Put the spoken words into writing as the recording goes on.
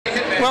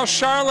Well,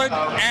 Charlotte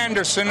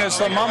Andersen is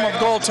the mom of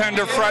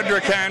goaltender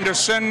Frederik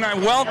Andersen.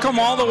 Welcome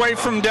all the way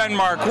from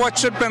Denmark.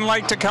 What's it been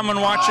like to come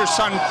and watch your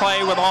son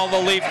play with all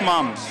the Leaf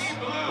moms?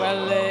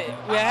 Well,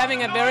 we're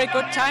having a very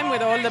good time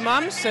with all the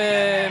moms,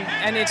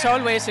 and it's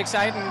always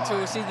exciting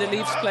to see the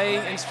Leafs play,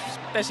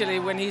 especially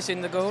when he's in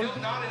the goal.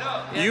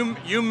 Yeah.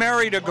 You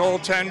married a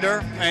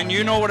goaltender, and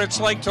you know what it's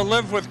like to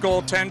live with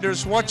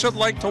goaltenders. What's it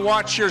like to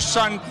watch your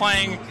son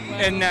playing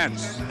in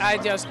nets? I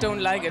just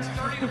don't like it.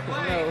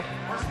 No,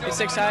 it's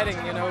exciting,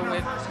 you know.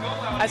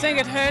 I think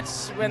it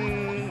hurts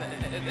when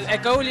a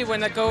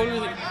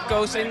goal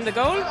goes in the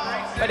goal,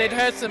 but it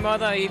hurts the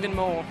mother even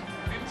more.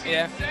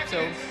 Yeah.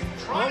 So.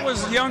 What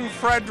was young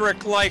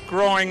Frederik like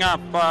growing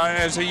up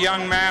as a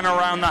young man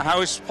around the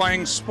house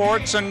playing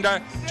sports and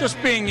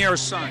just being your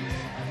son?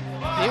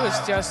 He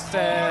was just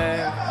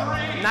a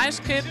nice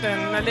kid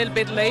and a little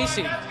bit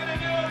lazy.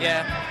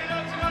 Yeah.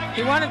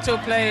 He wanted to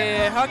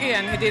play hockey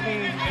and he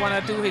didn't want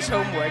to do his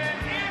homework.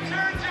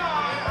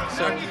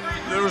 So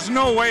there was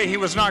no way he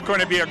was not going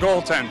to be a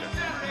goaltender.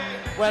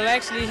 Well,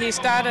 actually, he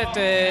started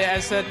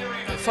as a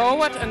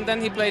forward and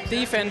then he played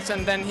defense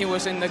and then he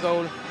was in the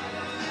goal.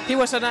 He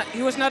was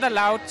not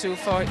allowed to,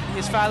 for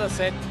his father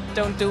said,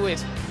 don't do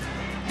it.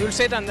 You'll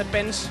sit on the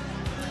bench.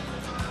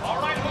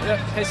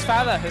 His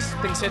father has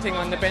been sitting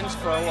on the bench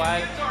for a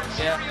while.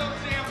 Yeah.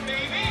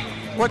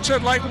 What's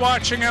it like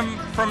watching him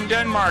from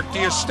Denmark? Do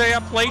you stay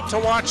up late to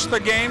watch the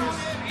games?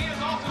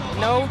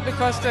 No,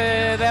 because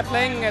they're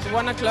playing at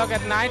 1 o'clock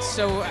at night,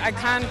 so I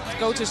can't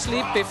go to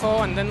sleep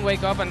before and then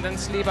wake up and then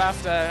sleep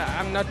after.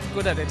 I'm not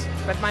good at it.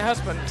 But my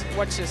husband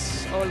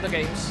watches all the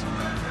games.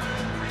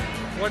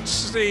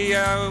 What's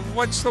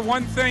the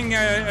one thing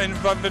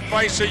of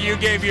advice that you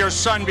gave your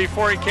son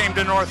before he came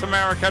to North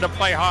America to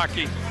play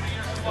hockey?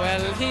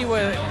 Well,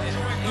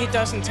 he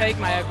doesn't take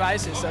my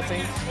advices, I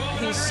think.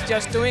 He's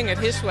just doing it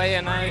his way,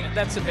 and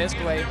that's the best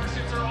way.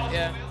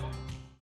 Yeah.